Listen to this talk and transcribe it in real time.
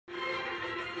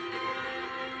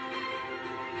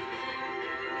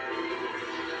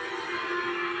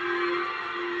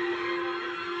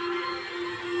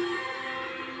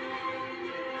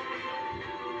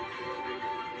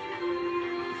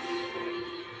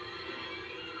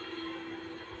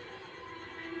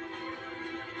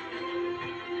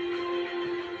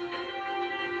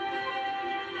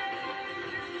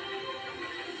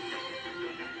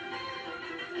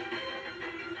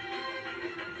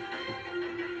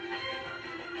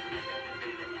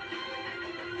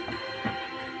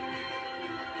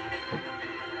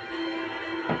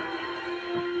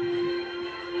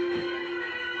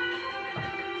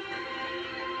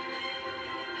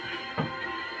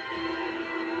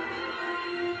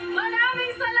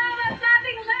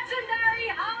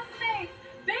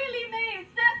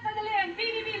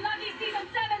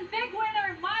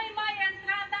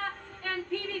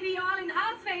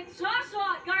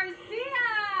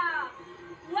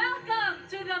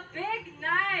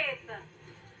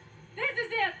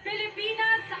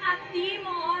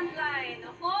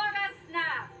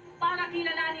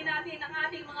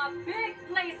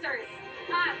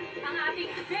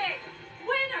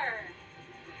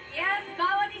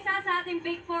ating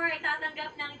Big Four ay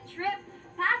tatanggap ng trip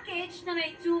package na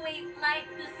may two-way flight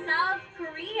to South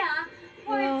Korea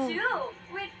for two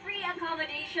with free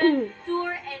accommodation,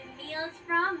 tour, and meals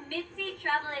from Mitzi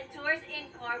Travel and Tours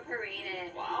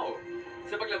Incorporated. Wow!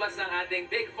 Sa paglabas ng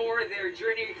ating Big Four, their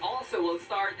journey also will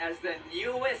start as the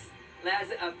newest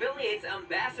LAS Affiliates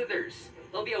Ambassadors.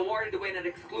 They'll be awarded with an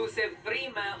exclusive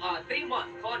three-month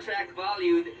contract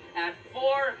valued at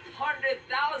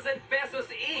 400,000 pesos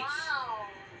each.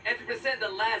 Wow! And to present the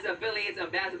LAS Affiliates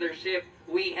Ambassadorship,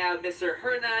 we have Mr.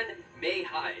 Hernan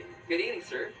Mayhay. Good evening,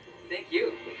 sir. Thank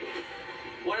you.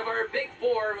 One of our Big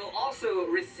Four will also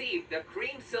receive the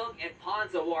Cream Silk and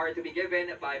Ponds Award to be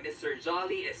given by Mr.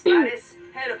 Jolly Estares,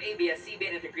 head of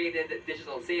ABS-CBN Integrated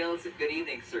Digital Sales. Good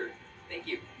evening, sir. Thank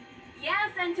you. Yes,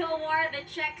 and to award the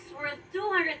checks worth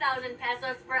 200,000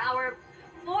 pesos for our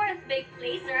fourth big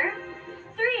placer,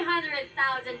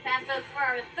 300,000 pesos for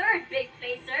our third big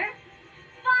placer,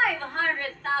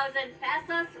 500,000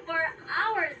 pesos for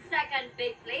our second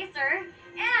big placer,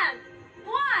 and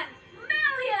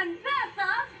 1,000,000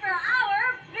 pesos for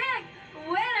our big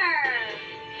winner.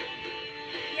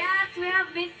 Yes, we have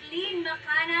Miss Lynn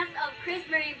Macanas of Chris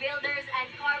Marie Builders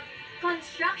and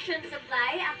Construction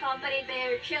Supply, accompanied by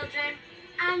her children,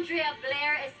 Andrea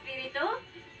Blair Espiritu,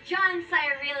 John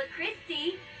Cyril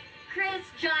Christie, Chris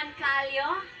John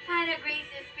Calio, Hannah Grace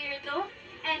Espiritu,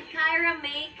 and Kyra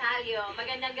May Calio.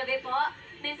 Magandang gabi po,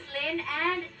 Miss Lynn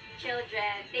and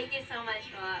children. Thank you so much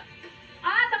po.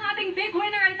 At ang ating big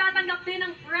winner ay tatanggap din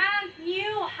ng brand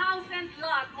new house and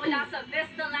lot mula sa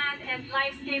Vista Land and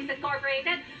Lifescapes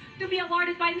Incorporated to be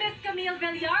awarded by Miss Camille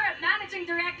Villar, Managing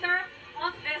Director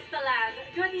of Vista Land.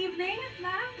 Good evening,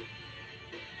 ma'am.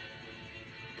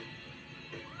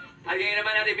 At ngayon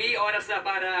naman natin, B, oras na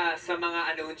para sa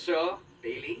mga anunsyo.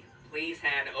 Bailey, please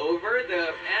hand over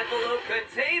the envelope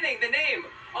containing the name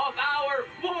of our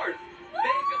fourth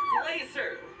big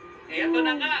placer. Ito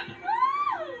na nga.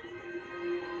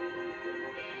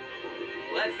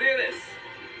 Let's do this.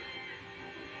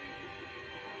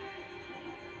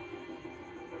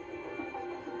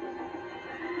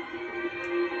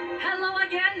 Hello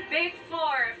again, Big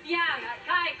Four. Fiang,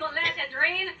 Kai, Colette, and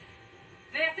Rain.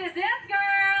 This is it,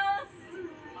 girls!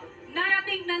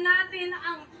 Narating na natin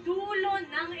ang dulo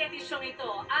ng edisyong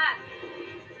ito at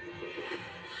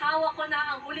hawak ko na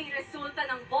ang huling resulta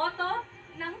ng boto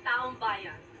ng taong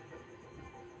bayan.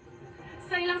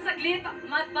 Sa ilang saglit,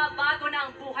 magbabago na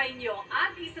ang buhay nyo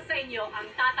at isa sa inyo ang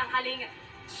tatanghaling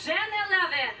Gen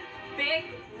 11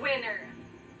 Big Winner.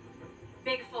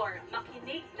 Big Four,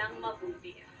 makinig ng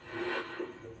mabuti.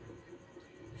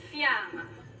 Fiang,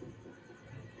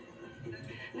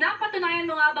 napatunayan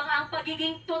mo nga bang ang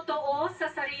pagiging totoo sa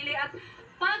sarili at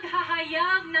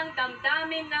paghahayag ng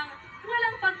damdamin ng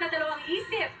walang pagdadalawang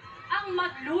isip ang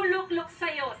magluluklok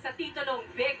sa'yo sa titulong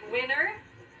Big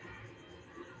Winner?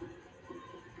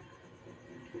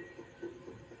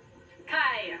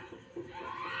 Kai,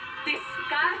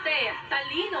 diskarte,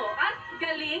 talino at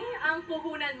galing ang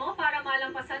puhunan mo para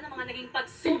malampasan ang mga naging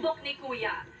pagsubok ni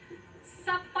Kuya.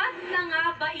 Sapat na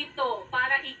nga ba ito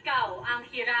para ikaw ang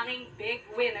hiranging big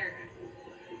winner?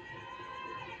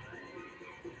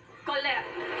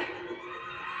 Colette,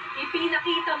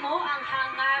 ipinakita mo ang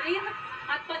hangarin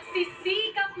at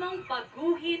pagsisikap mong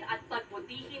baguhin at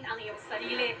pagbutihin ang iyong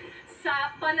sarili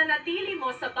sa pananatili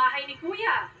mo sa bahay ni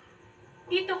Kuya.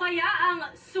 Ito kaya ang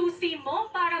susi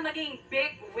mo para maging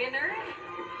big winner?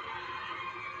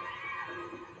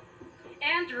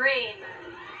 And Rain,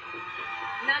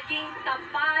 naging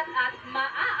tapat at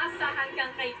maaasahan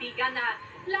kang kaibigan na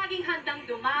laging handang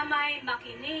dumamay,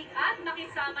 makinig at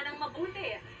makisama ng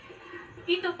mabuti.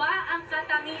 Ito ba ang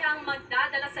katangiang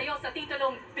magdadala sa iyo sa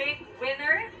titulong Big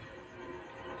Winner?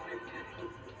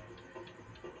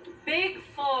 Big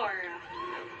Four.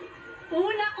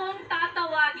 Una kong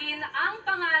tatawagin ang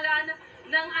pangalan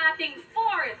ng ating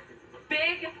fourth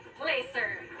big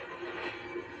placer.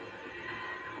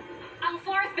 Ang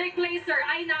fourth big placer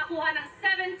ay nakuha ng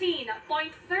 17.38%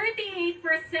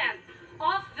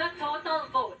 of the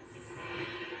total votes.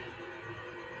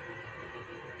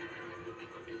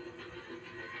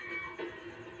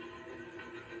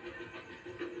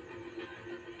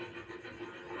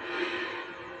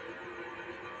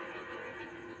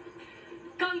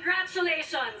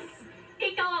 Congratulations!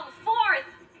 Ikaw ang fourth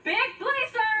big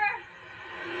placer!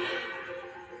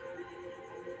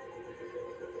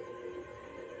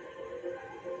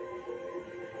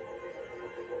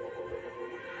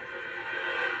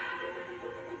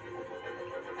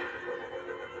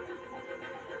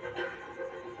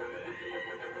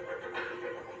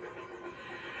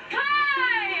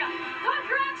 Kai!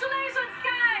 Congratulations,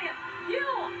 Kai! You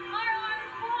are our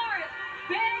fourth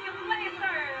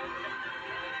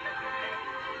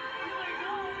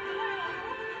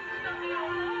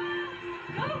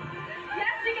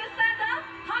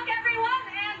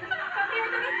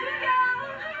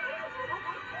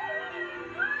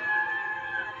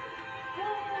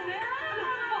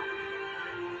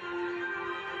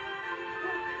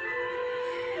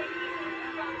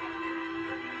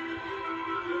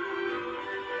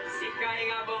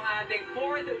ating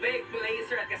fourth big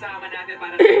placer at kasama natin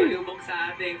para sa palubog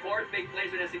sa ating fourth big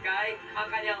placer na si Kai, ang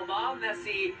kanyang mom na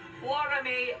si Flora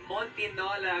May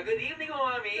Montinola. Good evening,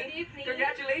 Mami. Good evening.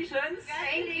 Congratulations.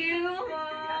 Thank you.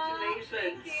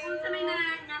 Congratulations. Thank you. Kung sa may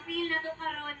na-feel na to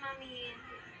karon, mami.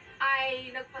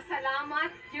 Ay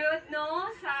nagpasalamat yun, no,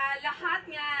 sa lahat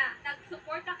nga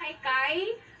nagsuporta kay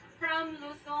Kai from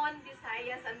Luzon,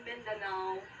 Visayas, and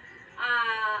Mindanao.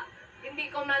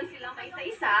 Hindi ko man sila may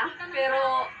isa-isa,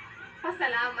 pero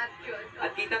pasalamat yun.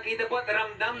 At kitang-kita po at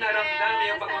ramdam na ramdam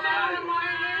yung pagmamahal.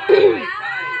 Yes,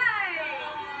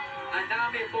 Ang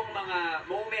dami pong mga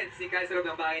moments ni Kai sa loob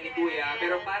ng bahay ni Kuya,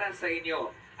 pero para sa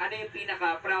inyo, ano yung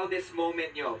pinaka-proudest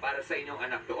moment nyo para sa inyong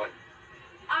anak doon?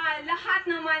 Lahat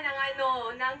naman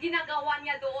ng ginagawa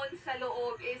niya doon sa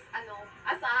loob is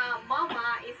as a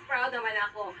mama is proud naman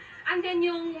ako. And then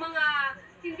yung mga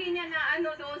hindi niya na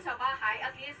doon sa bahay,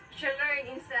 at least she learn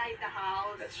inside the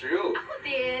house. That's true. Ako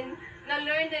din,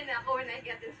 na-learn din ako when I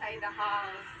get inside the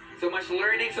house. So much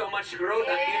learning, so much growth,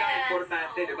 at yun ang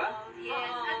importante, di ba?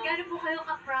 Yes. At gano'n po kayo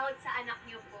ka-proud sa anak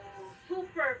niyo po?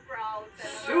 Super proud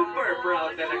talaga. Super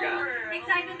proud talaga.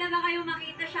 Excited na ba kayo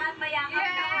makita siya at mayakap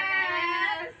ka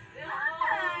Yes!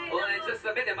 Well, in just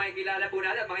a bit, makikilala po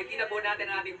natin, makikita po natin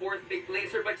ang ating fourth big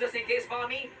placer. But just in case,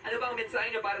 Mami, ano ba ang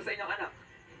mensahe nyo para sa inyong anak?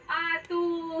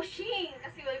 To Shing,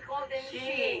 kasi we call them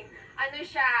Shing. Shing.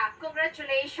 Siya,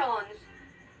 congratulations.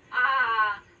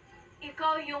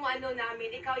 Ikaw yung namin,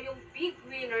 ikaw yung big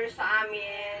winner sa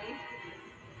amin.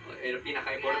 Yung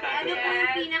pinaka-importante. Ano po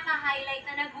yung pinaka-highlight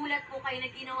na nagulat po kayo na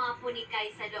ginawa po ni Kai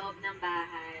sa loob ng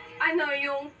bahay?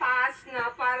 Yung task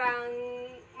na parang,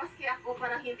 maski ako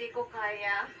parang hindi ko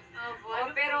kaya.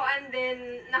 Pero and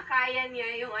then, nakaya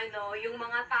niya yung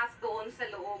mga task doon sa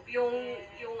loob. Yung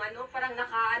parang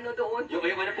doon. Yung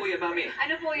ano po yun, Mami?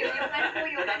 Ano po yun? Nadadala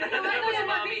po si Yung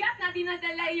Mami. mabigat na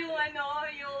dinadala yung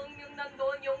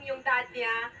nandun, yung dad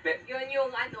niya. Yun yung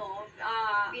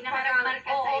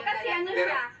Pinaka-nagmarka sa'yo kasi talaga. Pero,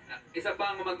 siya. isa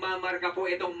pang magmamarka po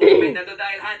itong moment na to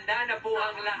dahil handa na po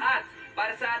ang lahat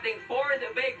para sa ating fourth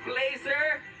big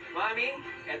placer. Mami,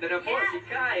 eto na po si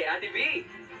Kai, Ate B.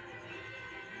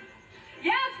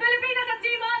 Yes, Pilipinas at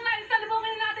Team Online,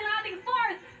 salubungin natin ang ating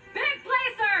fourth big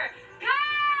placer, Kai!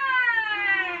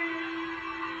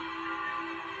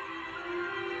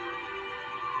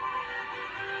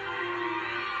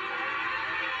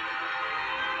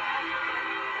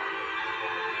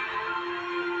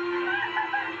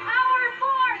 Our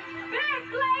fourth big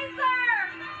placer,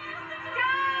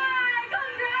 Kai!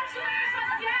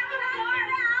 Congratulations! Yes, of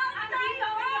course! Andito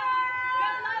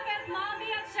yung love at mommy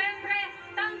at syempre,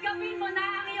 tanggapin mo na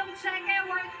ang iyong cheque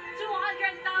worth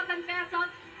 200,000 pesos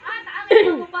at ang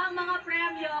iyong pang mga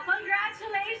premyo.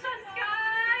 Congratulations,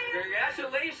 Kai!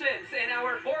 Congratulations! And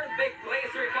our fourth big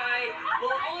placer, Kai,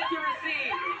 will also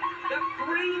receive the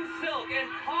Cream Silk and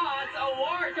Pods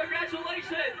Award.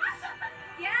 Congratulations!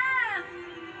 Yes!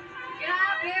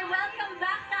 Grabe! Welcome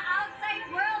back sa outside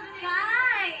world,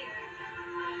 Kai!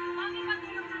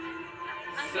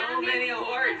 So many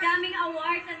awards. Ang daming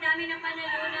awards, ang dami ng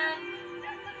panalunan.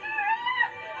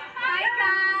 Hi,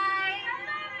 Kai!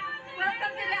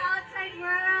 Welcome to the outside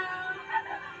world!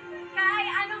 Kai,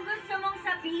 anong gusto mong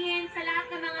sabihin sa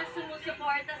lahat ng mga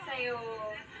sumusuporta sa'yo?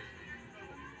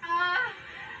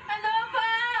 Hello po!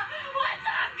 What's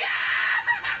up, guys?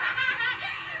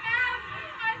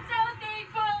 I'm so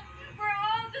thankful for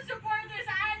all the supporters.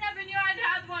 I never knew I'd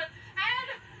have one.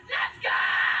 And let's go!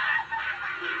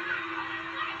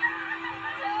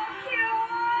 So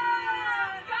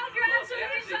cute!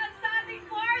 Congratulations sa ating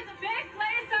fourth big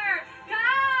placer,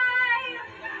 Kai!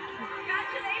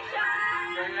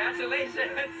 Congratulations!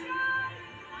 Congratulations!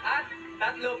 At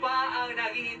tatlo pa ang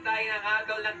naghihintay ng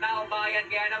hatol ng taong bayan.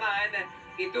 Kaya naman,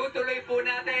 itutuloy po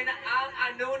natin ang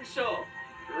anunsyo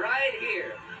right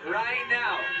here, right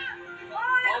now.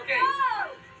 Okay.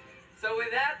 So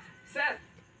with that, Seth,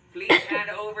 please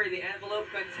hand over the envelope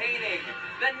containing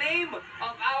the name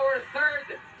of our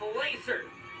third placer.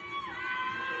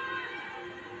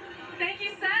 Thank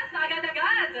you, Seth.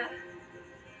 Agad-agad.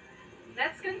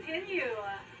 Let's continue.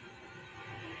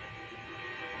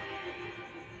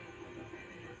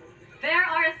 There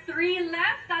are 3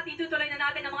 left at itutuloy na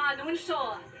natin ang mga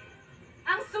anunsyo.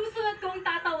 Ang susunod kong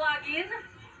tatawagin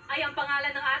ay ang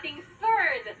pangalan ng ating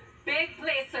third big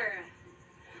placer.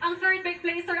 Ang third big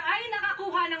placer ay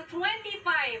nakakuha ng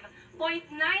 25.91%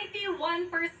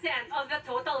 of the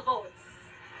total votes.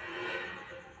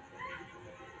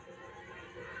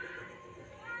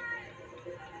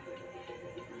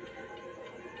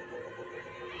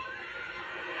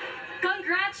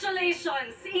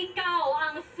 Congratulations! Ikaw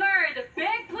ang third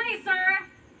big placer.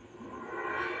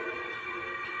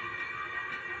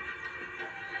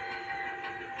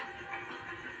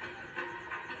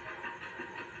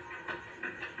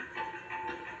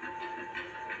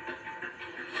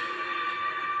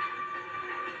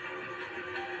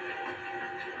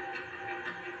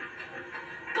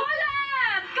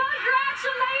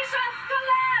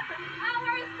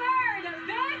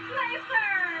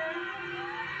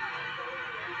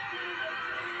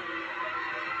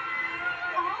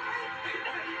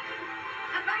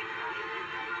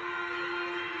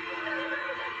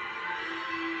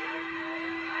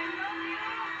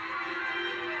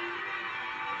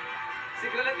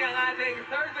 ating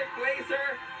third big placer.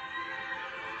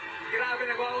 Grabe,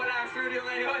 nagwawala ang studio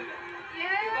ngayon.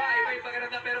 Yes! Iba yung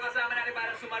pakiramdam, pero kasama natin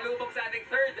para sumalubong sa ating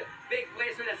third big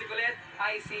placer na si Colette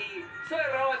ay si Sir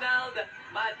Ronald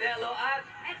Madelo at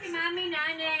Si Mami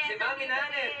Nanet. si Mami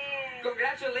Nanet.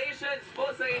 Congratulations po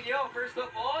sa inyo, first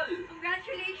of all.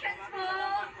 Congratulations po!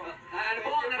 Ano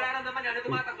po ang nararamdaman niyo? Ano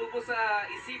tumatakbo po sa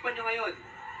isipan niyo ngayon?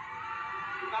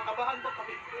 Nakabahan po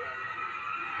kami.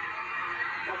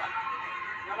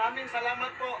 Maraming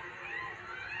salamat po.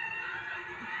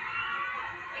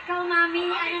 Ikaw, Mami,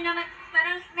 ano naman,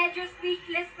 parang medyo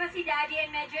speechless pa si Daddy and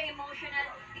medyo emotional.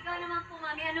 Ikaw naman po,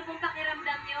 Mami, ano pong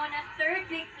pakiramdam niyo na third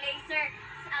big placer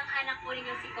ang anak po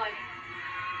ninyo si Colette?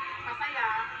 Masaya.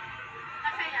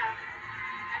 Masaya.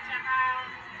 At saka,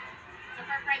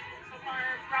 super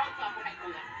proud po ako kay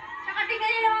Kuya. Tsaka tingnan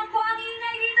niyo naman po ang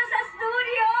ingay dito sa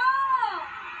studio!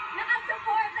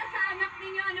 Nakasuporta sa anak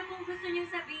ninyo. Ano pong gusto niyong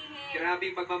sabihin? Grabe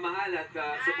yung pagmamahal at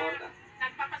suporta.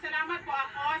 Nagpapasalamat po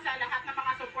ako sa lahat ng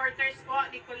mga supporters po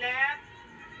ni Colette.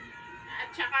 At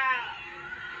saka,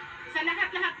 sa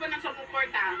lahat-lahat po ng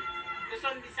sumuporta,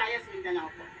 Luzon, Visayas,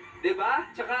 Mindanao po. Diba?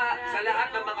 Tsaka sa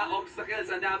lahat ng mga obstacles,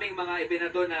 ang daming mga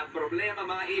ibinato na problema,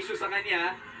 mga issue sa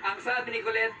kanya, ang sabi ni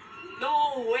Colette,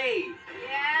 no way!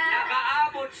 Yeah!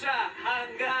 Nakaabot siya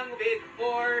hanggang Big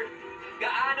Four.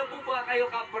 Gaano po ba kayo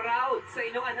ka-proud sa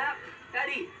inyong anak?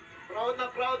 Daddy? Proud na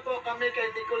proud po kami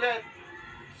kay Nicolette.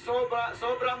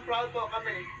 Sobrang proud po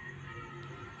kami.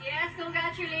 Yes,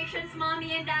 congratulations,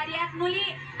 Mommy and Daddy. At muli,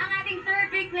 ang ating third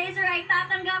big placer ay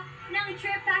tatanggap ng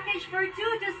trip package for 2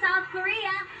 to South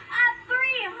Korea at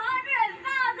 300,000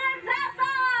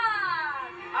 pesos!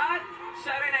 At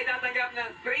siya rin ay tatanggap ng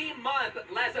 3-month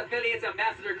Les Affiliates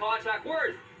Ambassador contract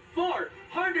worth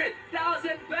 400,000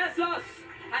 pesos!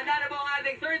 Handa na po ang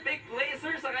ating third big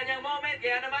placer sa kanyang moment.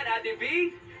 Kaya naman, Ate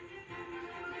B,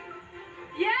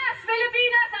 Yes,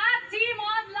 Pilipinas at Team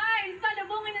Online!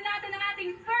 Salubungin na natin ang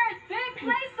ating third big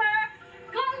placer,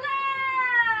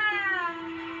 Colette!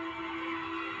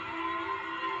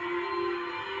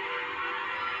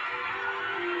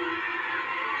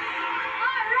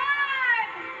 Alright!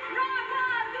 Rock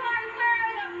on to our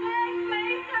third big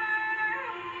placer!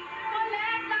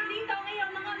 Colette, nandito ang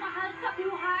iyong mga mahal sa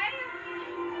buhay.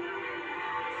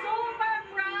 Super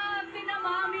proud sina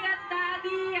Mommy at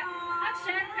Daddy. At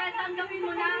syempre, tanggapin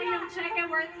mo na yung cheque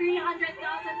worth 300,000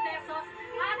 pesos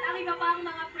at ang iba pang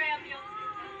mga premyo.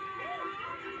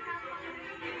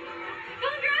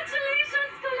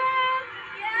 Congratulations, Colette!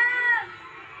 Yes!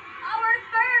 Our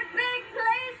third big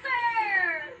placer!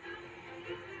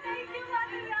 Thank you,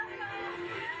 Mami Bianca.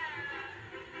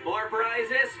 more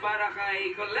prizes para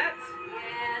kay Colette.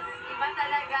 Yes, iba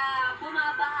talaga.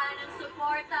 Bumabaha ng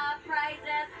suporta,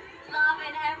 prizes, love,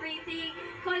 and everything.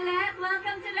 Colette,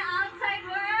 welcome to the outside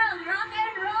world! Rock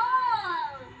and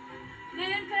roll!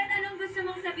 Ngayon, Colette, anong gusto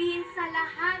mong sabihin sa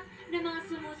lahat ng mga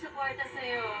sumusuporta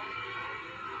sa'yo?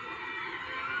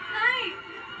 Ay!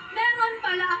 Meron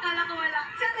pala! Akala ko wala.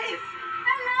 Charis!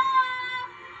 Hello!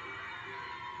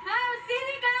 I'm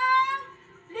Sinigang!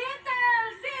 Little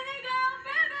Sinigang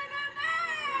Bebe Bebe!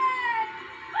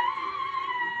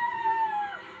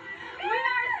 We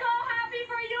are so happy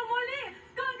for you muli!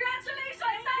 Congratulations sa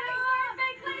ating third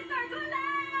big placer,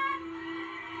 Colette!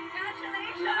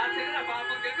 Congratulations! Lahat sila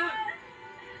napapagganon.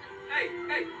 Hey,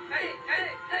 hey, hey, hey,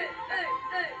 hey, hey.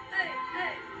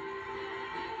 hey!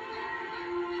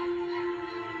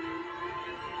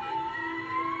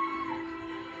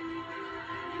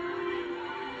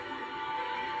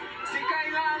 Si Kai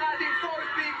nga ang ating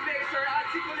fourth big placer at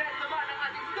si Colette naman ang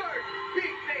ating third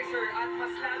big placer at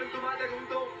mas lalong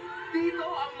dumadagundong dito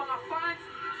ang mga fans.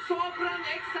 Sobrang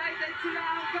excited sila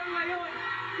hanggang ngayon.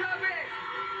 Grabe!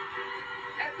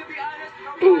 And to be honest,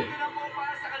 kamuha na po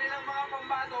para sa kanilang mga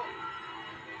pambato.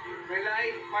 Relay,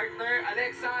 partner,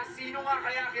 Alexa, sino nga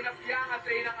kaya kinafyang at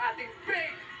train ang ating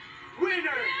big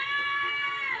winner?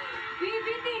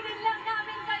 Bibitinin lang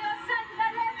namin kayo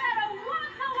sandali, pero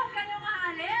huwag kayong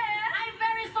aalis! I'm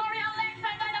very sorry, Alexa,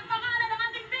 dahil ang pangalan ng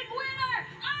ating big winner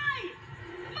ay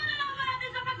malalaman natin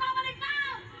sa pagbabalik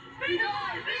ng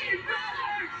Pinoy Big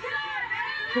Brothers!